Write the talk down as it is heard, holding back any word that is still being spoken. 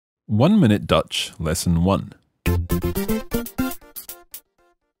1 Minute Dutch, Lesson 1.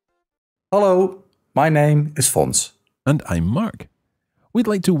 Hallo, my name is Fons. And I'm Mark. We'd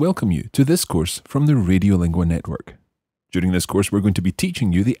like to welcome you to this course from the Radiolingua Network. During this course, we're going to be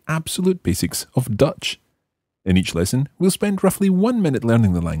teaching you the absolute basics of Dutch. In each lesson, we'll spend roughly 1 minute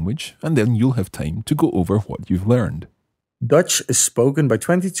learning the language, and then you'll have time to go over what you've learned. Dutch is spoken by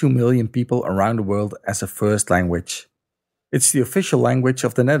 22 million people around the world as a first language. It's the official language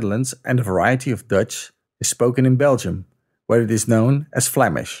of the Netherlands, and a variety of Dutch is spoken in Belgium, where it is known as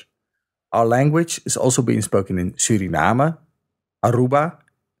Flemish. Our language is also being spoken in Suriname, Aruba,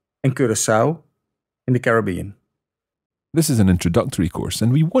 and Curaçao in the Caribbean. This is an introductory course,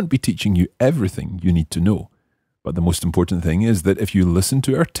 and we won't be teaching you everything you need to know. But the most important thing is that if you listen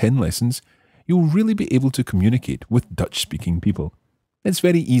to our 10 lessons, you'll really be able to communicate with Dutch-speaking people. It's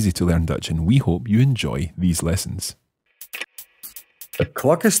very easy to learn Dutch, and we hope you enjoy these lessons. The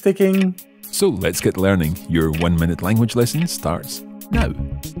clock is ticking. So let's get learning. Your 1 minute language lesson starts now.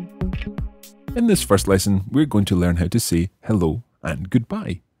 In this first lesson, we're going to learn how to say hello and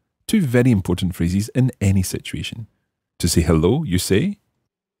goodbye. Two very important phrases in any situation. To say hello, you say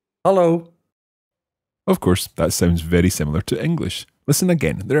Hallo. Of course, that sounds very similar to English. Listen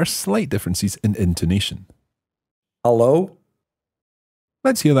again, there are slight differences in intonation. Hallo.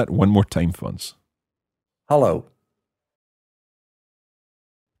 Let's hear that one more time, Fons. Hallo.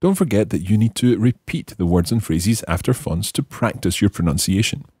 Don't forget that you need to repeat the words and phrases after Fons to practice your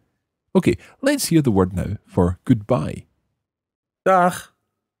pronunciation. Okay, let's hear the word now for goodbye. Dag.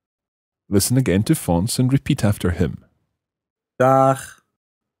 Listen again to Fons and repeat after him. Dag.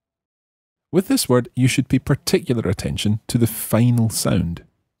 With this word, you should pay particular attention to the final sound.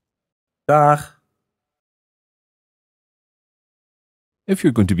 Dag. If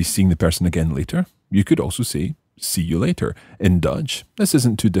you're going to be seeing the person again later, you could also say, see you later. In Dutch, this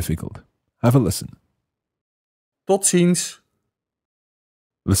isn't too difficult. Have a listen. Tot ziens.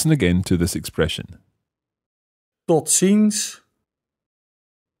 Listen again to this expression. Tot ziens.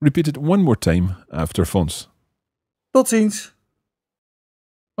 Repeat it one more time after Fons. Tot ziens.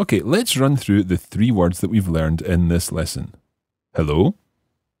 Okay, let's run through the 3 words that we've learned in this lesson. Hello.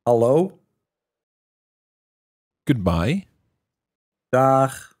 Hallo. Goodbye.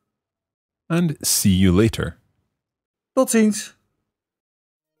 Dag. And see you later. Tot ziens.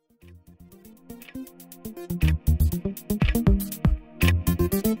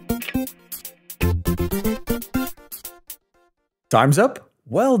 Time's up.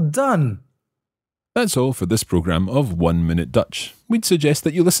 Well done. That's all for this program of 1 Minute Dutch. We'd suggest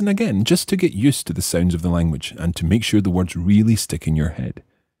that you listen again just to get used to the sounds of the language and to make sure the words really stick in your head.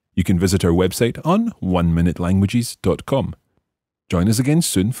 You can visit our website on oneminutelanguages.com. Join us again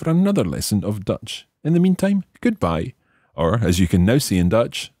soon for another lesson of Dutch. In the meantime, goodbye. Or, as you can now say in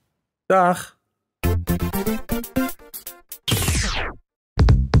Dutch, Dag.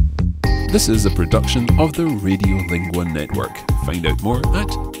 This is a production of the Radiolingua Network. Find out more at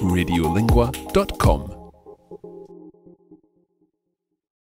radiolingua.com.